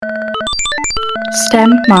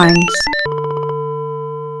STEM Minds.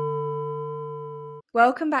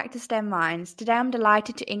 Welcome back to STEM Minds. Today I'm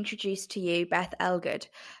delighted to introduce to you Beth Elgood,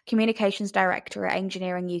 Communications Director at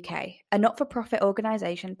EngineeringUK, a not-for-profit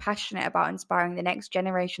organisation passionate about inspiring the next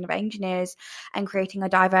generation of engineers and creating a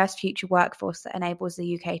diverse future workforce that enables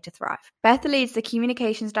the UK to thrive. Beth leads the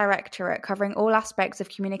Communications Directorate, covering all aspects of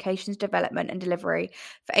communications development and delivery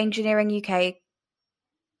for EngineeringUK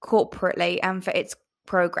corporately and for its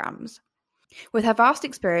programmes. With her vast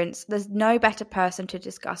experience, there's no better person to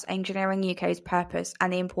discuss EngineeringUK's purpose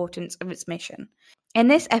and the importance of its mission. In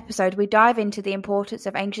this episode, we dive into the importance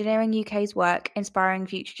of EngineeringUK's work inspiring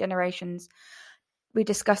future generations. We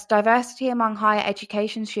discuss diversity among higher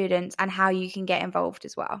education students and how you can get involved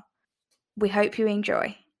as well. We hope you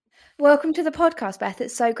enjoy. Welcome to the podcast, Beth.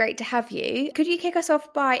 It's so great to have you. Could you kick us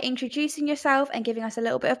off by introducing yourself and giving us a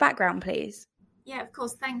little bit of background, please? Yeah, of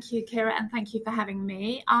course. Thank you, Kira, and thank you for having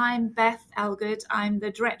me. I'm Beth Elgood. I'm the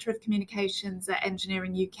Director of Communications at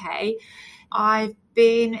EngineeringUK. I've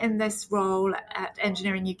been in this role at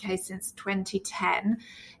EngineeringUK since 2010,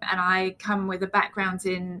 and I come with a background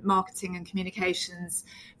in marketing and communications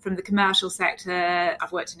from the commercial sector.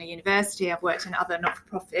 I've worked in a university, I've worked in other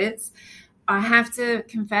not-for-profits. I have to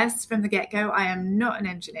confess from the get-go, I am not an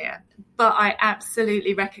engineer, but I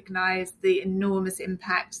absolutely recognise the enormous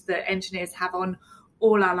impact that engineers have on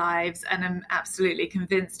all our lives, and I'm absolutely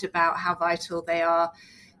convinced about how vital they are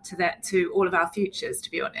to all of our futures, to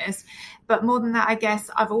be honest. But more than that, I guess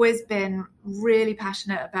I've always been really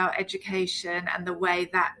passionate about education and the way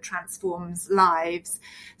that transforms lives.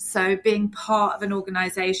 So being part of an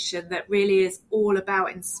organisation that really is all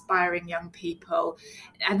about inspiring young people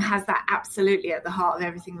and has that absolutely at the heart of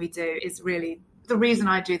everything we do is really the reason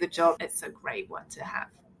I do the job. It's a great one to have.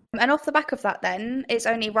 And off the back of that, then, it's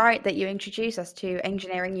only right that you introduce us to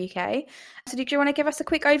EngineeringUK. So did you want to give us a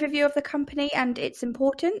quick overview of the company and its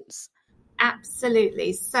importance?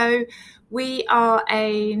 Absolutely. So we are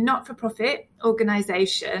a not-for-profit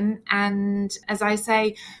organisation, and as I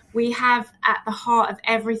say, we have at the heart of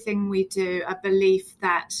everything we do a belief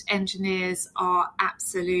that engineers are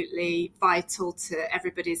absolutely vital to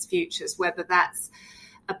everybody's futures, whether that's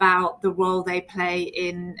about the role they play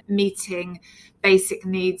in meeting basic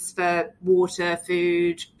needs for water,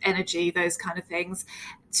 food, energy, those kind of things,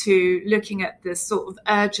 to looking at the sort of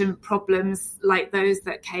urgent problems like those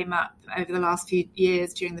that came up over the last few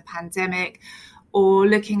years during the pandemic, or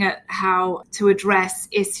looking at how to address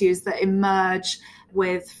issues that emerge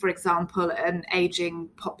with, for example, an ageing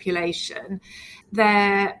population.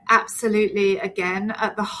 They're absolutely, again,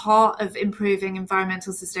 at the heart of improving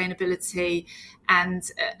environmental sustainability and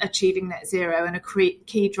achieving net zero, and are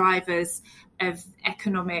key drivers of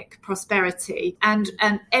economic prosperity. And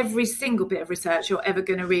every single bit of research you're ever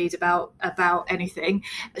going to read about anything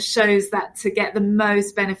shows that to get the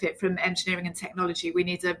most benefit from engineering and technology, we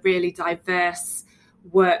need a really diverse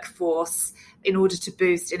workforce in order to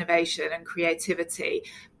boost innovation and creativity.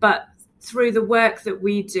 But through the work that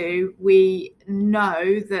we do, we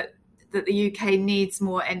know that the UK needs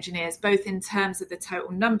more engineers, both in terms of the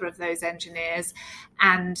total number of those engineers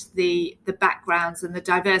and the backgrounds and the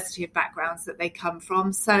diversity of backgrounds that they come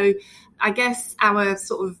from. So I guess our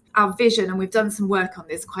vision, and we've done some work on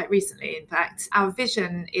this quite recently, in fact, our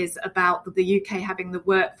vision is about the UK having the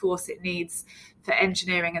workforce it needs for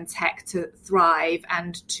engineering and tech to thrive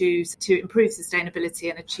and to improve sustainability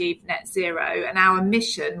and achieve net zero. And our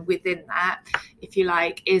mission within that, if you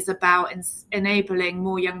like, is about enabling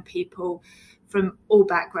more young people from all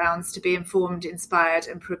backgrounds to be informed, inspired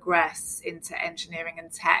and progress into engineering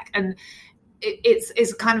and tech. And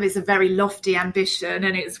it's a very lofty ambition,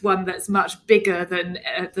 and it's one that's much bigger than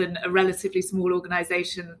a relatively small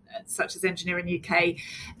organisation such as EngineeringUK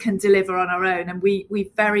can deliver on our own. And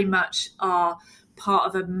we very much are part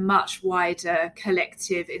of a much wider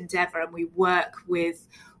collective endeavour, and we work with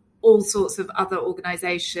all sorts of other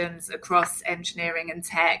organisations across engineering and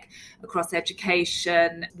tech, across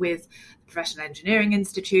education, with professional engineering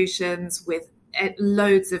institutions, with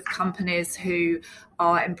loads of companies who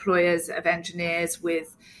are employers of engineers,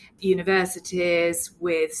 with universities,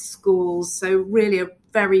 with schools. So really a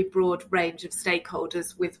very broad range of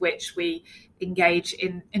stakeholders with which we engage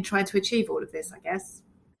in trying to achieve all of this, I guess.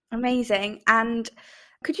 Amazing. And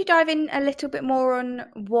could you dive in a little bit more on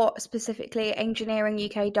what specifically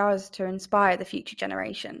EngineeringUK does to inspire the future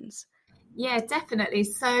generations? Yeah, definitely.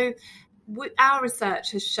 So our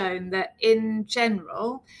research has shown that in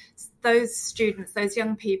general, those students, those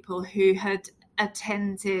young people who had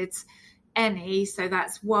attended any, so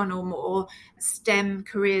that's one or more, STEM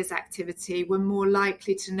careers activity were more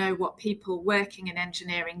likely to know what people working in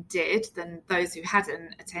engineering did than those who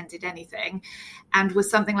hadn't attended anything, and was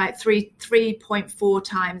something like 3.4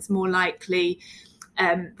 times more likely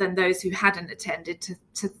than those who hadn't attended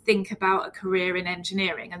to think about a career in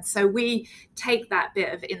engineering. And so we take that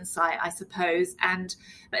bit of insight, I suppose, and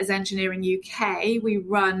as Engineering UK, we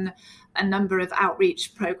run a number of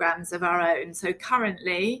outreach programs of our own. So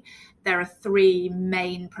currently there are 3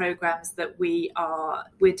 main programs that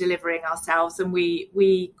we're delivering ourselves, and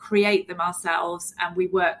we create them ourselves, and we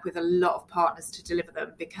work with a lot of partners to deliver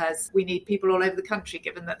them because we need people all over the country,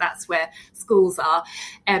 given that that's where schools are.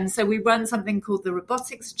 So we run something called the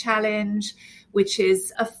Robotics Challenge, which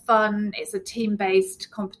is it's a team-based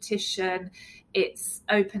competition. It's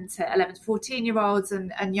open to 11 to 14-year-olds,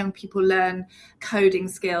 and young people learn coding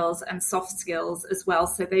skills and soft skills as well.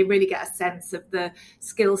 So they really get a sense of the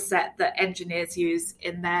skill set that engineers use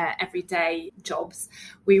in their everyday jobs.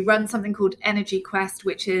 We run something called Energy Quest,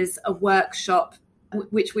 which is a workshop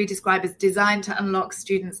which we describe as designed to unlock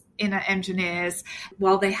students' inner engineers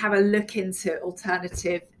while they have a look into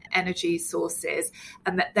alternative energy sources.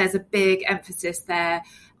 And that there's a big emphasis there,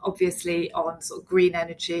 obviously, on sort of green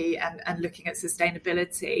energy and looking at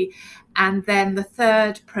sustainability. And then the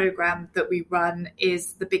third program that we run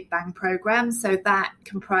is the Big Bang program. So that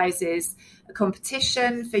comprises a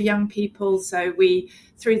competition for young people. So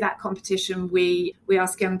through that competition, we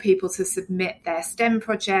ask young people to submit their STEM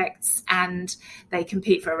projects, and they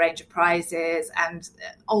compete for a range of prizes and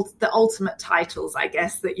the ultimate titles, I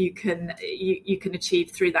guess, that you can achieve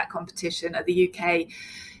through that competition are the UK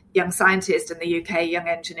Young Scientist and the UK Young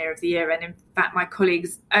Engineer of the Year. And in fact, my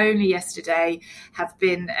colleagues only yesterday have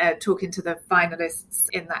been talking to the finalists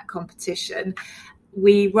in that competition.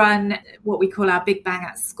 We run what we call our Big Bang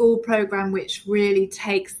at School program, which really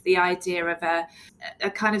takes the idea of a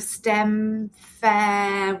kind of STEM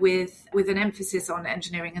fair with an emphasis on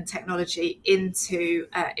engineering and technology into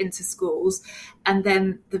schools. And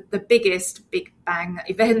then the biggest Big Bang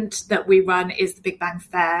event that we run is the Big Bang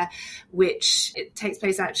Fair, which it takes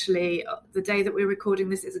place actually the day that we're recording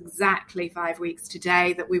this is exactly 5 weeks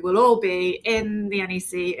today, that we will all be in the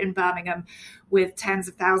NEC in Birmingham with tens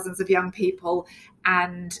of thousands of young people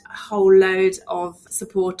and a whole load of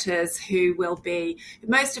supporters who will be,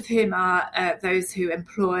 most of whom are those who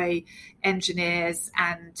employ engineers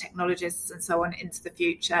and technologists and so on into the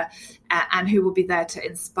future, and who will be there to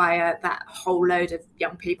inspire that whole load of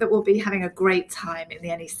young people that will be having a great time in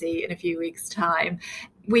the NEC in a few weeks' time.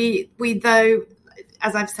 We though,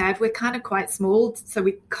 as I've said, we're kind of quite small, so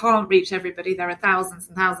we can't reach everybody. There are thousands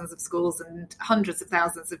and thousands of schools and hundreds of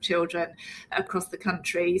thousands of children across the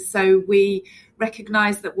country. So we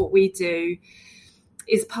recognise that what we do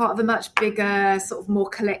is part of a much bigger, sort of more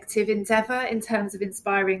collective endeavour in terms of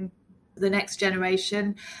inspiring the next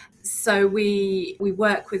generation. So we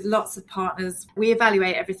work with lots of partners. We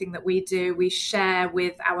evaluate everything that we do. We share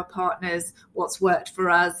with our partners what's worked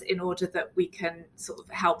for us in order that we can sort of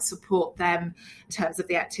help support them in terms of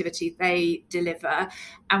the activity they deliver.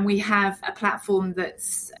 And we have a platform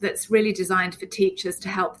that's really designed for teachers to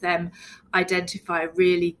help them identify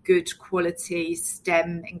really good quality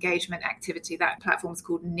STEM engagement activity. That platform's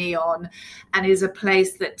called Neon, and is a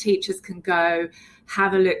place that teachers can go,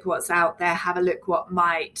 have a look what's out there, have a look what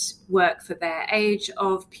might work for their age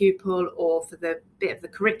of pupil or for the bit of the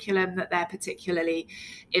curriculum that they're particularly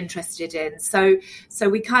interested in. So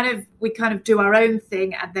we kind of do our own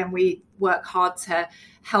thing, and then we work hard to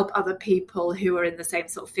help other people who are in the same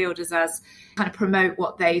sort of field as us kind of promote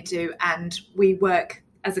what they do, and we work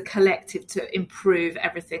as a collective to improve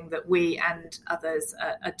everything that we and others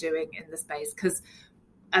are doing in the space. Because,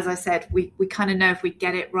 as I said, we kind of know if we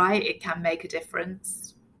get it right, it can make a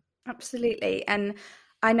difference. Absolutely. And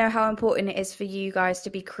I know how important it is for you guys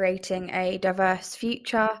to be creating a diverse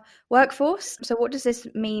future workforce. So what does this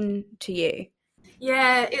mean to you?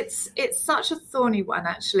 Yeah, it's such a thorny one,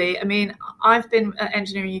 actually. I mean, I've been at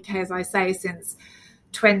Engineering UK, as I say, since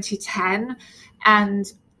 2010, and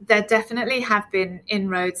there definitely have been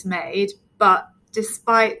inroads made, but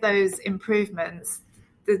despite those improvements,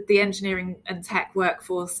 the engineering and tech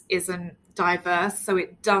workforce isn't diverse, so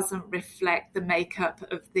it doesn't reflect the makeup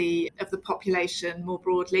of the population more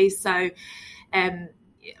broadly. So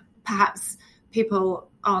perhaps people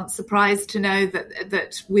aren't surprised to know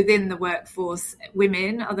that within the workforce,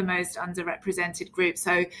 women are the most underrepresented group.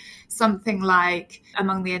 So something like,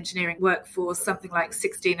 among the engineering workforce, something like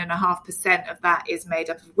 16.5% of that is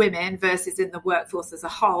made up of women, versus in the workforce as a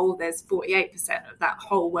whole, there's 48% of that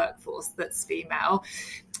whole workforce that's female.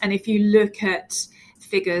 And if you look at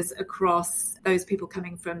figures across those people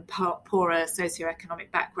coming from poorer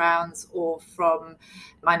socioeconomic backgrounds or from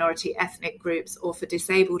minority ethnic groups or for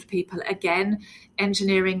disabled people. Again,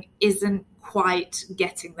 engineering isn't quite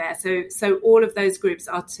getting there. So all of those groups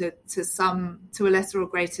are to a lesser or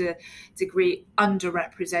greater degree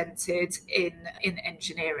underrepresented in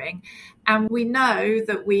engineering. And we know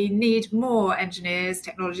that we need more engineers,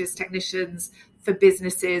 technologists, technicians for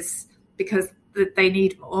businesses because they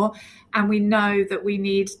need more. And we know that we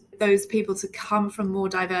need those people to come from more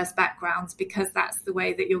diverse backgrounds because that's the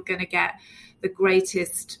way that you're going to get the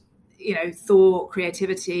greatest, thought,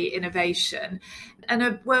 creativity, innovation, and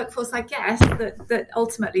a workforce, I guess, that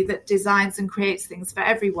ultimately that designs and creates things for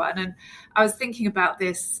everyone. And I was thinking about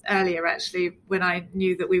this earlier, actually, when I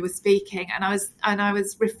knew that we were speaking, and I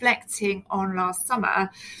was reflecting on last summer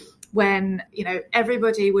when,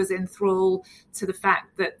 everybody was enthralled to the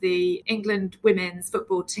fact that the England women's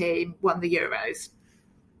football team won the Euros.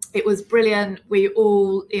 It was brilliant. We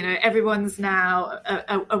all, everyone's now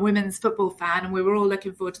a women's football fan, and we were all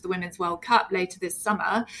looking forward to the Women's World Cup later this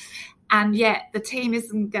summer. And yet the team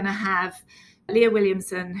isn't going to have Leah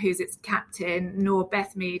Williamson, who's its captain, nor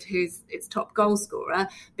Beth Mead, who's its top goal scorer,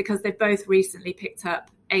 because they've both recently picked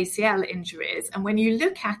up ACL injuries. And when you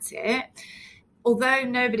look at it, although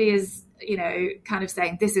nobody is, kind of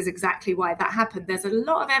saying this is exactly why that happened, there's a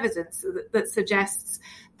lot of evidence that suggests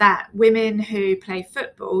that women who play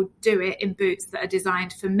football do it in boots that are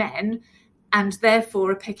designed for men and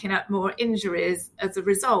therefore are picking up more injuries as a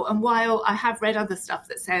result. And while I have read other stuff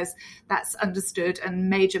that says that's understood and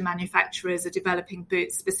major manufacturers are developing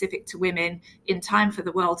boots specific to women in time for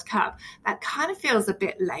the World Cup, that kind of feels a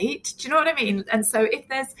bit late. Do you know what I mean? And so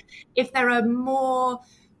if there are more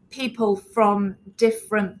people from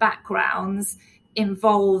different backgrounds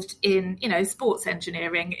involved in, sports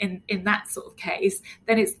engineering in that sort of case,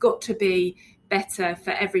 then it's got to be better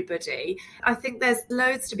for everybody. I think there's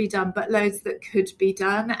loads to be done, but loads that could be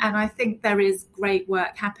done. And I think there is great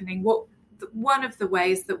work happening. One of the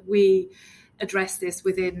ways that we address this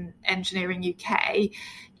within Engineering UK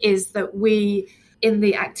is that we, in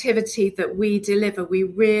the activity that we deliver, we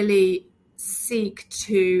really seek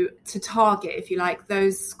to target, if you like,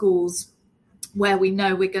 those schools where we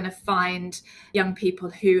know we're going to find young people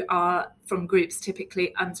who are from groups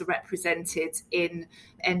typically underrepresented in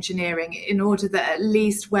engineering, in order that at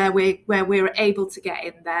least where we're able to get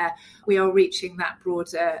in there, we are reaching that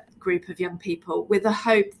broader group of young people, with the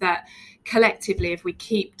hope that collectively, if we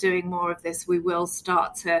keep doing more of this, we will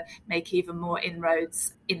start to make even more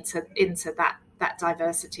inroads into that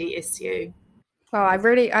diversity issue. Well,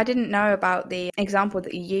 I didn't know about the example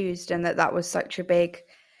that you used, and that was such a big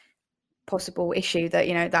possible issue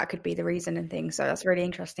that, that could be the reason and things. So that's really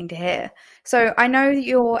interesting to hear. So I know that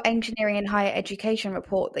your engineering and higher education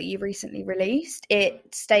report that you recently released,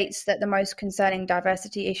 it states that the most concerning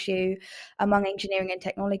diversity issue among engineering and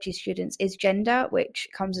technology students is gender, which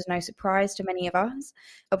comes as no surprise to many of us,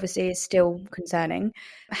 obviously is still concerning.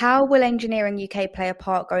 How will Engineering UK play a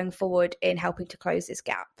part going forward in helping to close this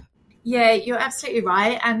gap? Yeah, you're absolutely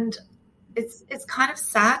right. And it's kind of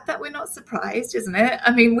sad that we're not surprised, isn't it?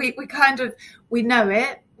 I mean, we know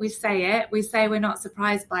it, we say we're not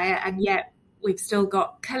surprised by it, and yet we've still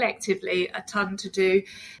got collectively a ton to do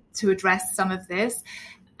to address some of this.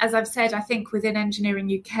 As I've said, I think within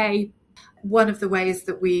Engineering UK, one of the ways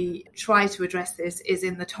that we try to address this is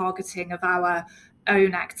in the targeting of our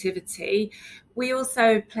own activity. We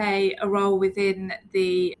also play a role within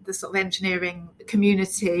the sort of engineering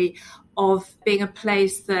community of being a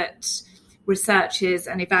place that researches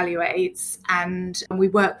and evaluates, and we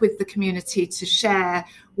work with the community to share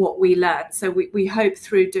what we learn. So we hope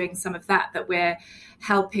through doing some of that we're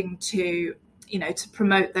helping to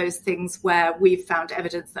promote those things where we've found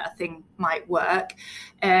evidence that a thing might work.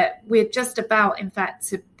 We're just about, in fact,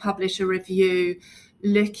 to publish a review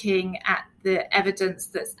looking at the evidence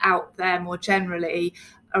that's out there more generally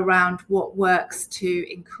around what works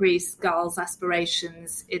to increase girls'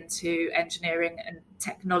 aspirations into engineering and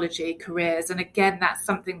technology careers. And again, that's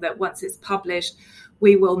something that once it's published,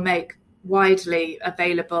 we will make widely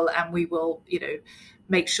available, and we will,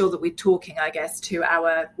 make sure that we're talking, I guess, to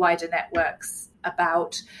our wider networks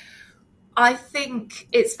about. I think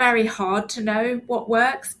it's very hard to know what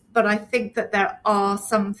works, but I think that there are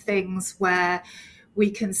some things where we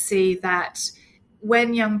can see that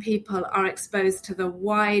when young people are exposed to the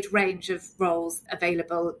wide range of roles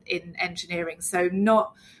available in engineering, so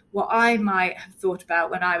not what I might have thought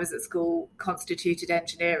about when I was at school constituted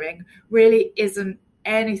engineering, really isn't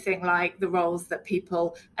anything like the roles that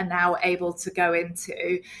people are now able to go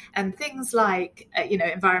into. And things like,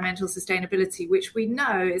 environmental sustainability, which we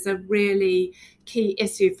know is a really key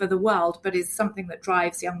issue for the world, but is something that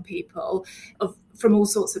drives young people from all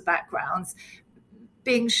sorts of backgrounds.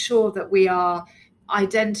 Being sure that we are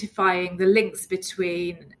identifying the links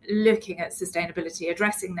between looking at sustainability,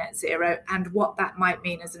 addressing net zero, and what that might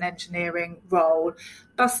mean as an engineering role,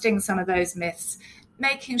 busting some of those myths,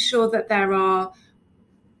 making sure that there are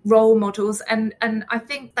role models. And I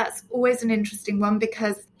think that's always an interesting one,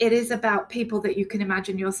 because it is about people that you can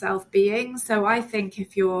imagine yourself being. So I think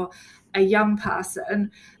if you're a young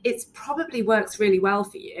person, it probably works really well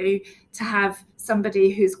for you to have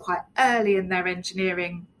somebody who's quite early in their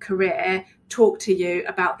engineering career talk to you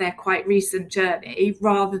about their quite recent journey,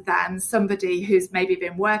 rather than somebody who's maybe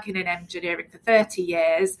been working in engineering for 30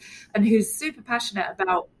 years and who's super passionate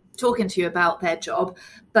about talking to you about their job,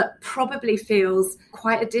 but probably feels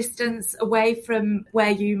quite a distance away from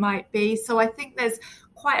where you might be. So I think there's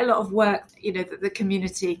quite a lot of work, that the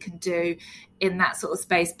community can do in that sort of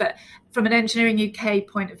space. But from an Engineering UK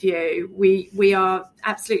point of view, we are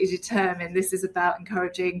absolutely determined. This is about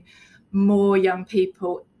encouraging more young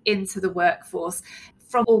people into the workforce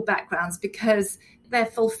from all backgrounds, because they're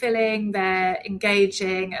fulfilling, they're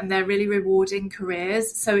engaging, and they're really rewarding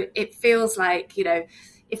careers. So it feels like,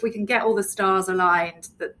 if we can get all the stars aligned,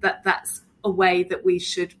 that's a way that we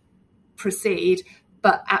should proceed,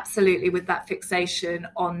 but absolutely with that fixation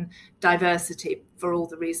on diversity for all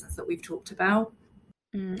the reasons that we've talked about.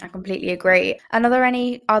 I completely agree. And are there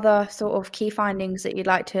any other sort of key findings that you'd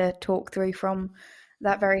like to talk through from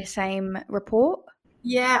that very same report?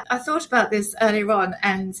 Yeah, I thought about this earlier on,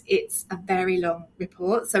 and it's a very long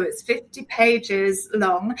report. So it's 50 pages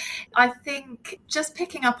long. I think just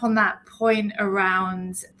picking up on that point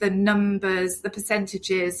around the numbers, the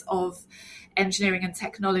percentages of engineering and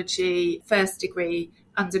technology first degree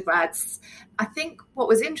undergrads, I think what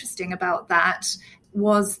was interesting about that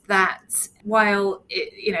was that while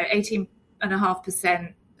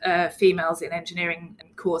 18.5% females in engineering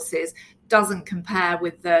courses doesn't compare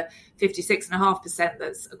with the 56.5%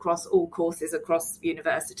 that's across all courses across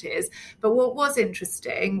universities. But what was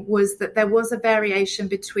interesting was that there was a variation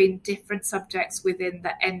between different subjects within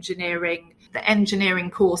the engineering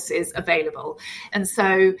courses available. And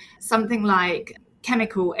so something like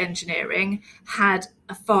chemical engineering had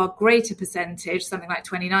a far greater percentage, something like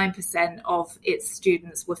 29% of its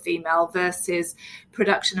students were female, versus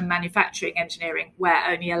production and manufacturing engineering, where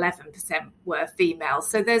only 11% were female.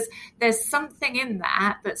 So there's something in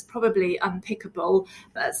that that's probably unpickable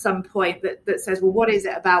at some point that says, well, what is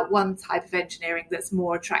it about one type of engineering that's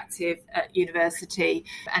more attractive at university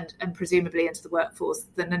and presumably into the workforce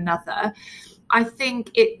than another? I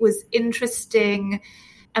think it was interesting,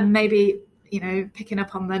 and maybe picking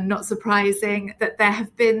up on the not surprising, that there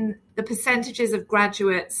have been the percentages of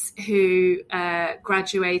graduates who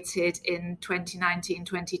graduated in 2019,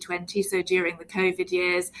 2020, so during the COVID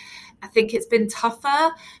years. I think it's been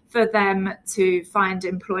tougher for them to find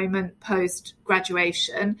employment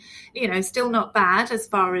post-graduation. Still not bad as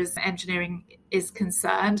far as engineering is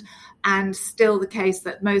concerned, and still the case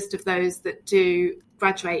that most of those that do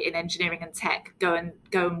graduate in engineering and tech go and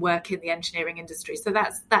work in the engineering industry. So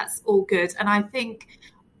that's all good. And I think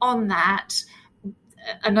on that,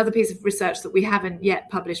 another piece of research that we haven't yet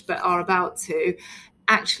published but are about to,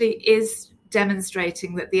 actually is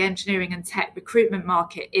demonstrating that the engineering and tech recruitment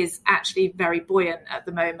market is actually very buoyant at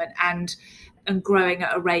the moment and growing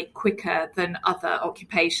at a rate quicker than other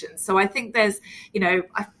occupations. So I think there's,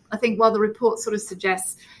 I think while the report sort of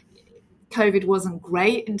suggests COVID wasn't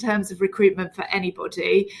great in terms of recruitment for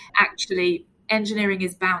anybody, actually engineering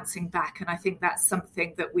is bouncing back. And I think that's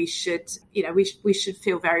something that we should, we should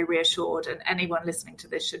feel very reassured, and anyone listening to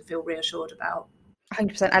this should feel reassured about.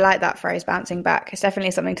 100%. I like that phrase, bouncing back. It's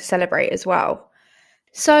definitely something to celebrate as well.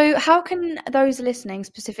 So how can those listening,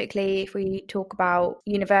 specifically if we talk about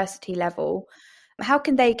university level, how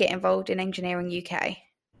can they get involved in Engineering UK?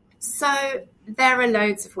 So there are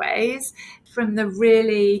loads of ways, from the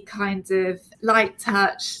really kind of light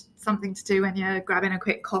touch, something to do when you're grabbing a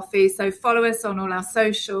quick coffee. So follow us on all our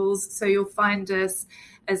socials. So you'll find us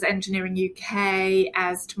as Engineering UK,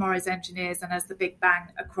 as Tomorrow's Engineers, and as The Big Bang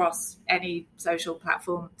across any social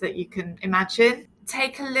platform that you can imagine.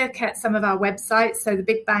 Take a look at some of our websites. So the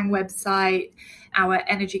Big Bang website, our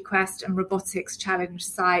Energy Quest and Robotics Challenge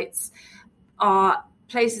sites are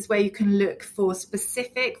places where you can look for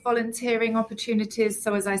specific volunteering opportunities.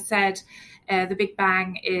 So as I said, the Big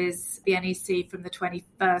Bang is the NEC from the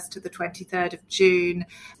 21st to the 23rd of June.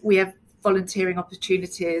 We have volunteering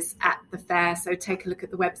opportunities at the fair, so take a look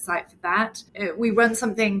at the website for that. We run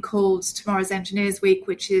something called Tomorrow's Engineers Week,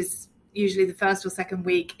 which is usually the first or second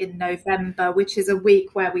week in November, which is a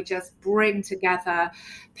week where we just bring together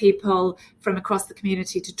people from across the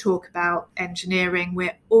community to talk about engineering.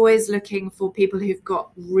 We're always looking for people who've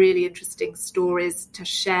got really interesting stories to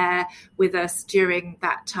share with us during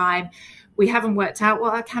that time. We haven't worked out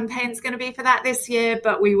what our campaign's going to be for that this year,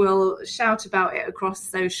 but we will shout about it across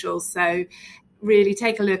social. So really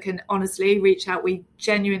take a look and honestly reach out. We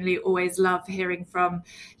genuinely always love hearing from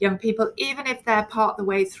young people, even if they're part of the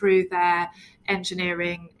way through their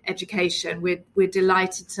engineering education. We're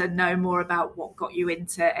delighted to know more about what got you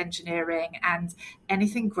into engineering and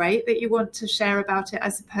anything great that you want to share about it, I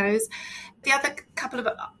suppose. The other couple of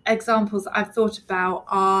examples I've thought about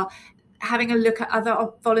are having a look at other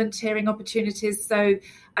volunteering opportunities. So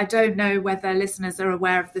I don't know whether listeners are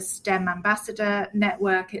aware of the STEM Ambassador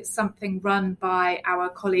Network. It's something run by our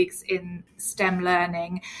colleagues in STEM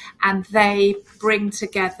Learning, and they bring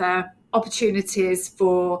together opportunities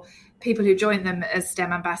for people who join them as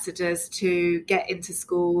STEM ambassadors to get into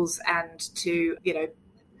schools and to,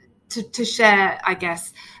 to share, I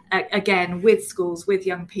guess, again, with schools, with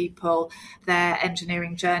young people, their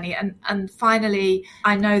engineering journey. And finally,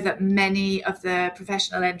 I know that many of the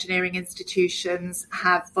professional engineering institutions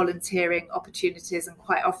have volunteering opportunities and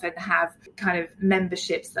quite often have kind of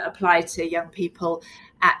memberships that apply to young people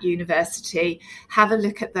at university. Have a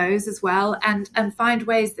look at those as well and find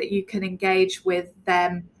ways that you can engage with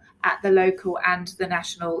them at the local and the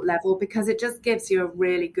national level, because it just gives you a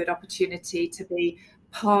really good opportunity to be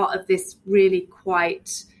part of this really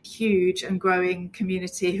quite huge and growing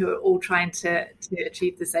community who are all trying to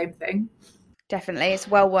achieve the same thing. Definitely. It's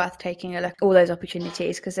well worth taking a look at all those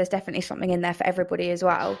opportunities, because there's definitely something in there for everybody as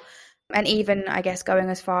well. And even, I guess, going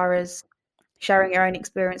as far as sharing your own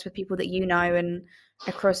experience with people that you know and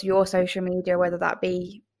across your social media, whether that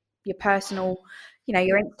be your personal,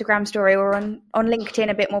 your Instagram story, or on LinkedIn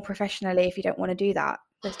a bit more professionally if you don't want to do that.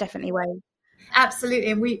 There's definitely ways.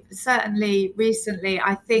 Absolutely. And we certainly recently,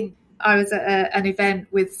 I think I was at an event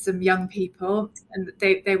with some young people, and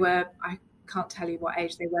they were, I can't tell you what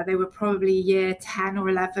age they were. They were probably year 10 or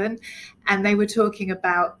 11, and they were talking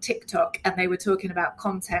about TikTok, and they were talking about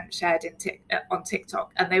content shared on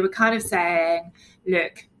TikTok. And they were kind of saying,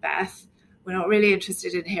 look, Beth, we're not really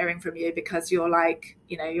interested in hearing from you because you're like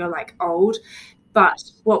old. But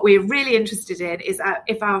what we're really interested in is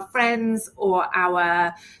if our friends or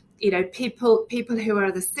our people who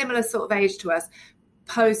are the similar sort of age to us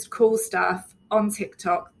post cool stuff on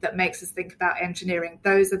TikTok that makes us think about engineering.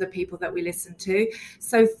 Those are the people that we listen to.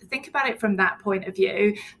 So think about it from that point of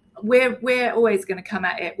view. We're always going to come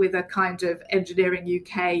at it with a kind of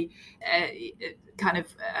EngineeringUK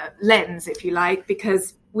lens, if you like,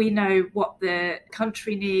 because we know what the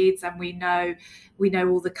country needs and we know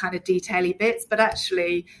all the kind of detaily bits, but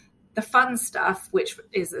actually the fun stuff, which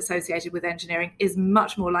is associated with engineering, is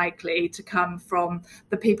much more likely to come from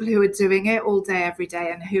the people who are doing it all day, every day,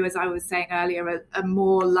 and who, as I was saying earlier, are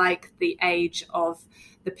more like the age of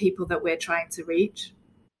the people that we're trying to reach.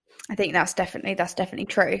 I think that's definitely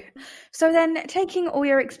true. So then, taking all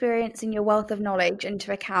your experience and your wealth of knowledge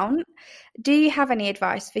into account, do you have any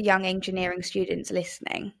advice for young engineering students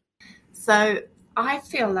listening? So I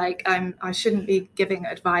feel like I shouldn't be giving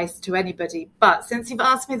advice to anybody, but since you've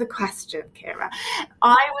asked me the question, Kira,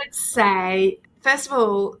 I would say, first of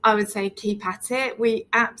all, keep at it. We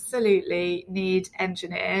absolutely need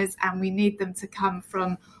engineers, and we need them to come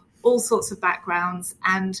from all sorts of backgrounds.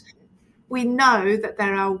 And we know that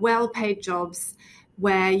there are well-paid jobs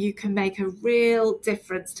where you can make a real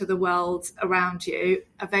difference to the world around you,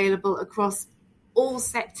 available across all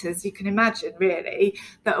sectors you can imagine, really,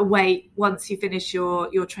 that await once you finish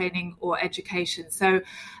your training or education. So,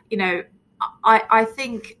 I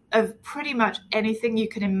think of pretty much anything you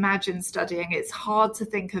can imagine studying. It's hard to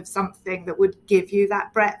think of something that would give you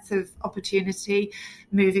that breadth of opportunity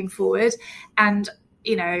moving forward. And,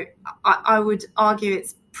 I would argue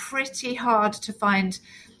it's pretty hard to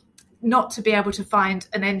not to be able to find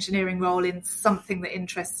an engineering role in something that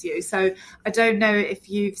interests you. So I don't know if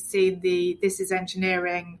you've seen the This Is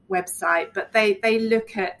Engineering website, but they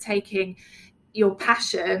look at taking your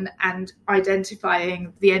passion and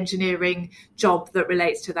identifying the engineering job that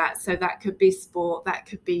relates to that. So that could be sport, that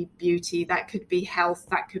could be beauty, that could be health,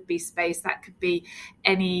 that could be space, that could be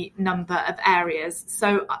any number of areas.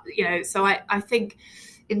 So, I think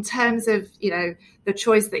in terms of, the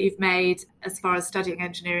choice that you've made as far as studying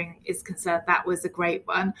engineering is concerned, that was a great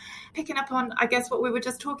one. Picking up on, I guess, what we were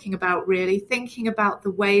just talking about, really thinking about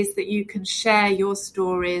the ways that you can share your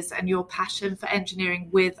stories and your passion for engineering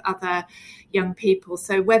with other young people.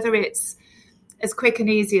 So whether it's as quick and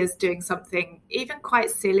easy as doing something even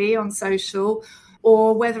quite silly on social,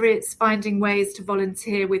 or whether it's finding ways to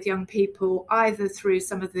volunteer with young people, either through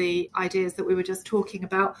some of the ideas that we were just talking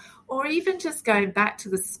about, or even just going back to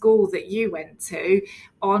the school that you went to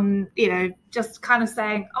on, just kind of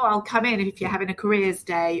saying, oh, I'll come in if you're having a careers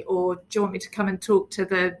day, or do you want me to come and talk to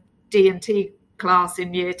the D&T class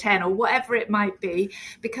in year 10, or whatever it might be,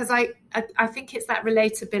 because I think it's that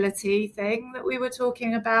relatability thing that we were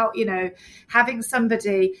talking about, having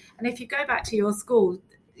somebody. And if you go back to your school,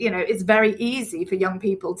 it's very easy for young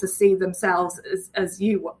people to see themselves as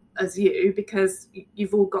you, because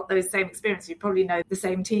you've all got those same experiences. You probably know the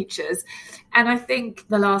same teachers. And I think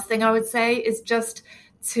the last thing I would say is just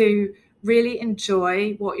to really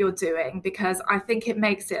enjoy what you're doing, because I think it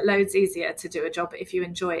makes it loads easier to do a job if you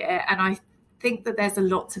enjoy it. And I think that there's a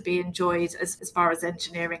lot to be enjoyed as far as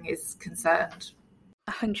engineering is concerned.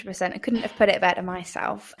 100%. I couldn't have put it better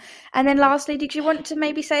myself. And then lastly, did you want to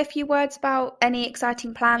maybe say a few words about any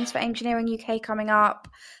exciting plans for Engineering UK coming up,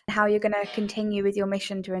 and how you're going to continue with your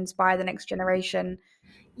mission to inspire the next generation?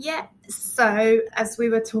 Yeah, so as we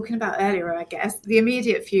were talking about earlier, I guess, the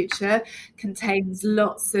immediate future contains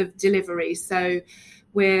lots of delivery. So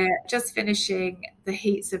we're just finishing the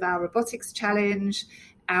heats of our robotics challenge.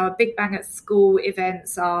 Our Big Bang at School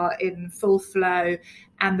events are in full flow,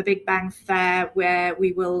 and the Big Bang Fair, where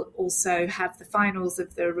we will also have the finals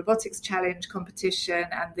of the Robotics Challenge competition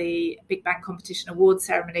and the Big Bang Competition Award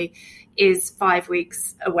ceremony, is 5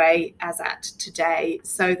 weeks away as at today.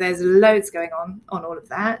 So there's loads going on all of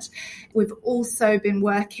that. We've also been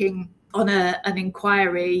working on an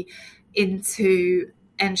inquiry into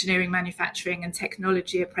engineering, manufacturing and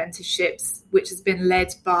technology apprenticeships, which has been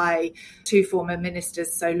led by two former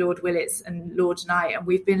ministers, so Lord Willits and Lord Knight. And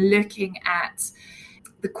we've been looking at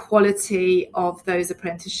the quality of those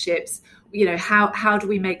apprenticeships. How do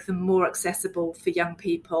we make them more accessible for young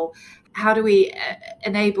people? How do we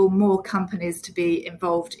enable more companies to be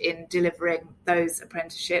involved in delivering those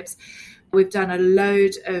apprenticeships? We've done a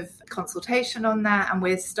load of consultation on that, and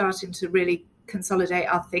we're starting to really consolidate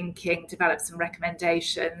our thinking, develop some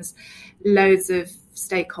recommendations, loads of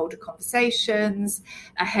stakeholder conversations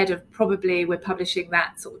ahead of, probably we're publishing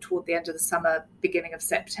that sort of toward the end of the summer, beginning of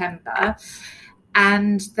September.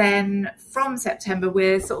 And then from September,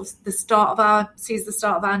 we're sort of the start of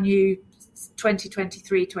our new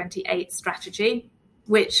 2023-28 strategy,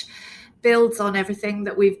 which builds on everything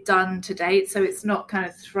that we've done to date. So it's not kind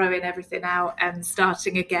of throwing everything out and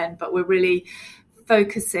starting again, but we're really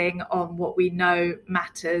focusing on what we know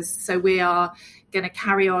matters. So we are going to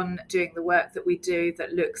carry on doing the work that we do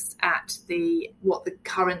that looks at what the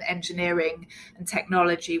current engineering and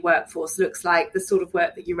technology workforce looks like, the sort of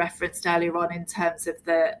work that you referenced earlier on in terms of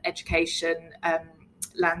the education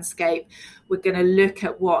landscape. We're going to look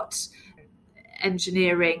at what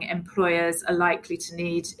engineering employers are likely to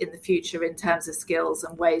need in the future in terms of skills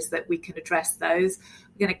and ways that we can address those.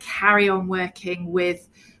 We're going to carry on working with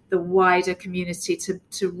the wider community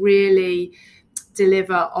to really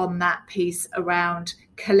deliver on that piece around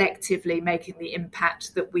collectively making the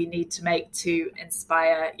impact that we need to make to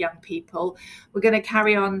inspire young people. We're going to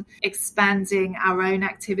carry on expanding our own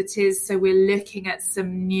activities. So we're looking at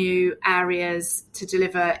some new areas to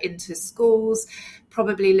deliver into schools,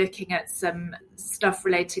 probably looking at some stuff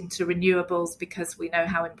relating to renewables, because we know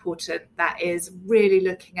how important that is, really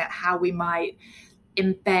looking at how we might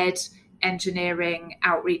embed engineering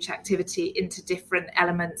outreach activity into different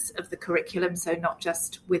elements of the curriculum, so not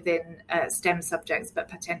just within STEM subjects, but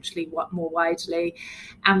potentially more widely.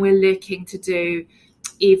 And we're looking to do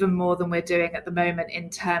even more than we're doing at the moment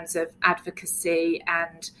in terms of advocacy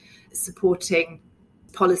and supporting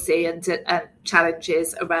policy and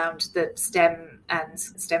challenges around the STEM and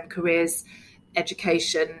STEM careers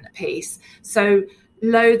education piece. So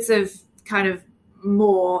loads of kind of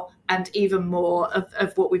more and even more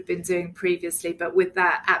of what we've been doing previously, but with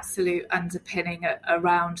that absolute underpinning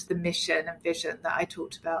around the mission and vision that I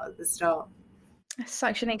talked about at the start.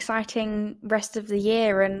 Such an exciting rest of the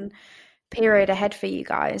year and period ahead for you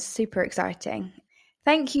guys. Super exciting.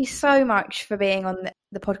 Thank you so much for being on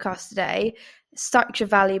the podcast today. Such a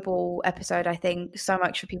valuable episode, I think. So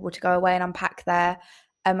much for people to go away and unpack there,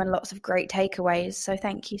 and lots of great takeaways. So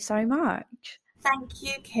thank you so much. Thank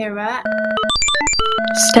you, Kira.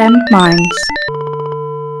 STEM Minds.